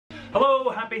Hello,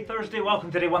 happy Thursday, welcome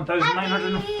to day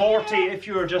 1940. If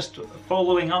you are just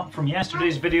following up from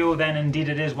yesterday's video, then indeed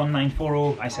it is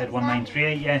 1940. I said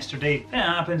 1938 yesterday. It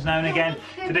happens now and again.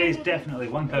 Today is definitely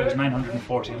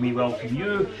 1940 and we welcome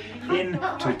you in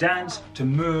to dance, to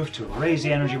move, to raise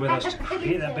the energy with us, to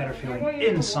create that better feeling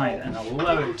inside and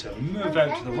allow it to move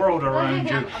out to the world around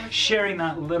you, sharing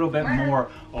that little bit more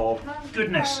of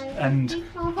goodness and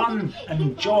fun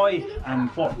and joy and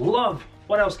what love.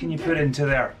 What else can you put into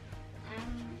there?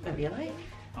 Maybe you like.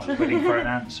 I was waiting for an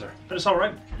answer, but it's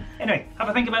alright. Anyway, have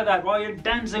a think about that while you're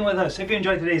dancing with us. If you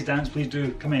enjoyed today's dance, please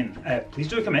do come in. Please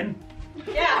do come in.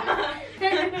 Yeah.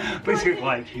 Please click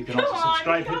like. You can also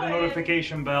subscribe, hit the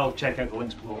notification bell, check out the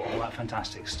links below, all that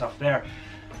fantastic stuff there.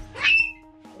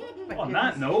 On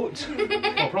that note,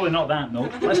 well, probably not that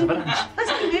note, let's have a dance.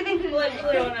 Let's keep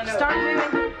moving. Start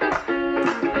moving.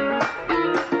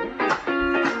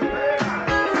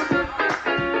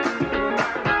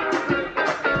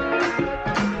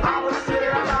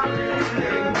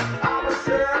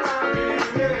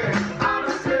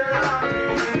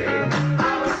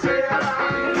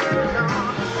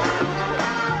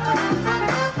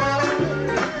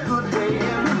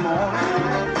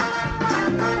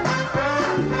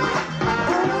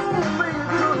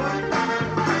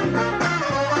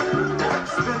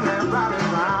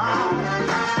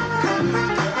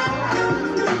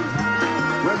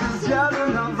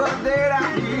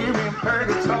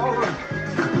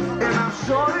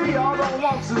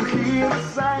 To hear the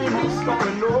same old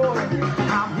story, no,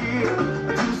 I'm here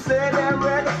to set that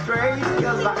record straight,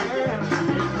 cause I am.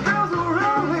 There's a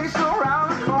revelation around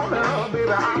the corner,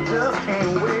 baby, I just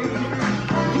can't wait.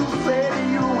 You said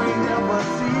you ain't never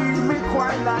seen me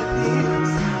quite like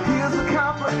this. Here's a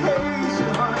complication,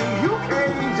 honey, you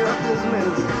can't just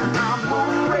dismiss. I'm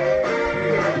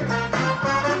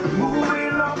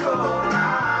moving up the line.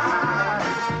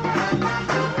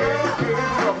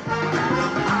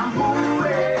 I'm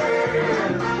moving.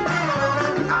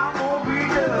 I'm gonna be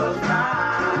just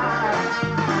fine.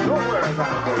 Don't worry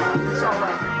about it, it's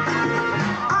alright.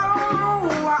 I don't know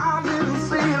why I didn't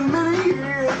see it many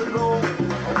years ago.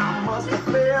 I must have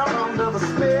fell under the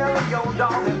spell of your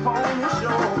dog and pony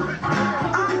show.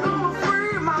 I'm gonna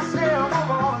free myself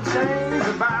of all the chains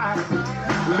and bind.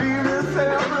 Leave this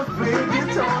self-inflicted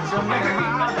torture man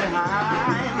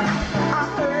behind. I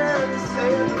heard you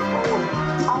say before,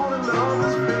 all in love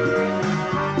is free.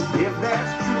 If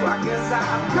that's true, I guess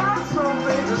I've got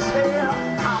something to share.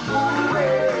 I'm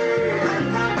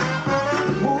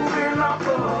moving up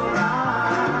the line.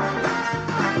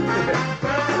 I'm moving.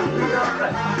 I'm gonna be just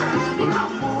fine.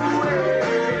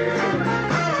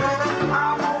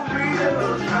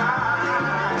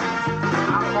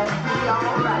 I'm gonna be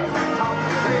alright.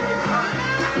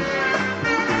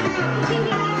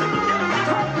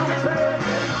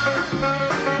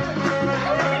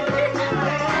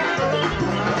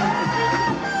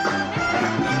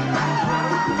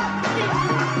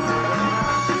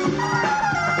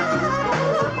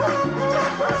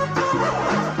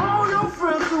 All your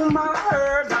friends who might have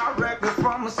heard directly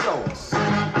from the source.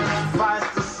 Suffice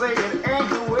to say it ain't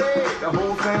the way the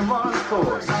whole thing runs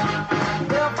course.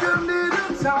 If you need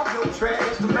to talk your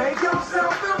trash to make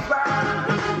yourself feel fine,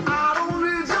 I don't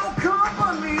need your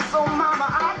company, so mama,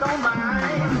 I don't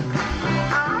mind.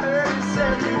 I heard you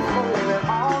said before that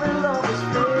all in love is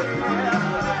fair.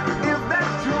 If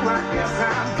that's true, I guess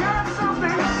I've got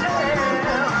something to share.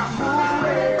 I'm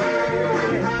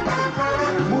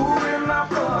moving up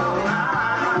the line.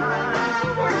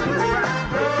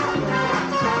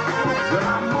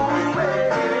 I'm moving.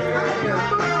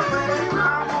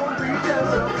 I'm gonna be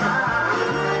just fine.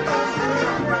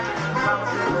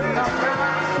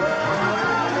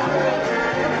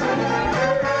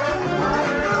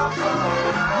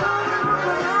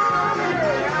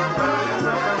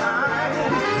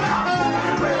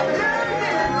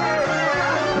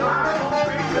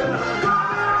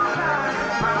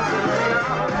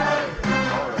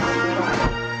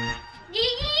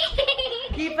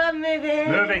 Keep on moving.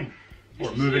 Moving.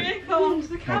 Or moving.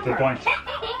 Not the point.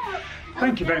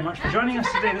 Thank you very much for joining us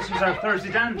today. This was our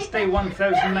Thursday dance, day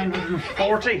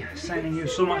 1940. Sending you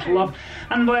so much love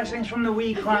and blessings from the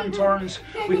Wee Clan Torrance.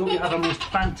 We hope you have a most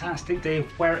fantastic day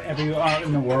wherever you are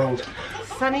in the world.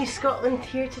 Sunny Scotland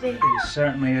here today. It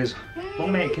certainly is.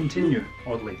 Long may it continue,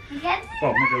 oddly.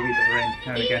 Well, maybe a wee bit of rain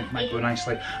now and again might go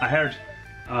nicely. I heard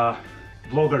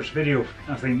vlogger's video.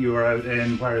 I think you were out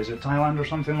in, where is it, Thailand or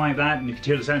something like that, and you could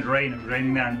hear the sound of rain. It was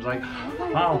raining there and it was like,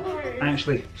 wow, I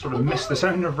actually sort of missed the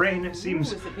sound of rain, it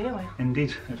seems. Has it been a while?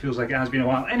 Indeed, it feels like it has been a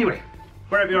while. Anyway,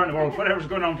 wherever you are in the world, whatever's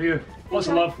going on for you, lots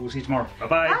of love. We'll see you tomorrow.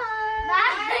 Bye-bye. Bye.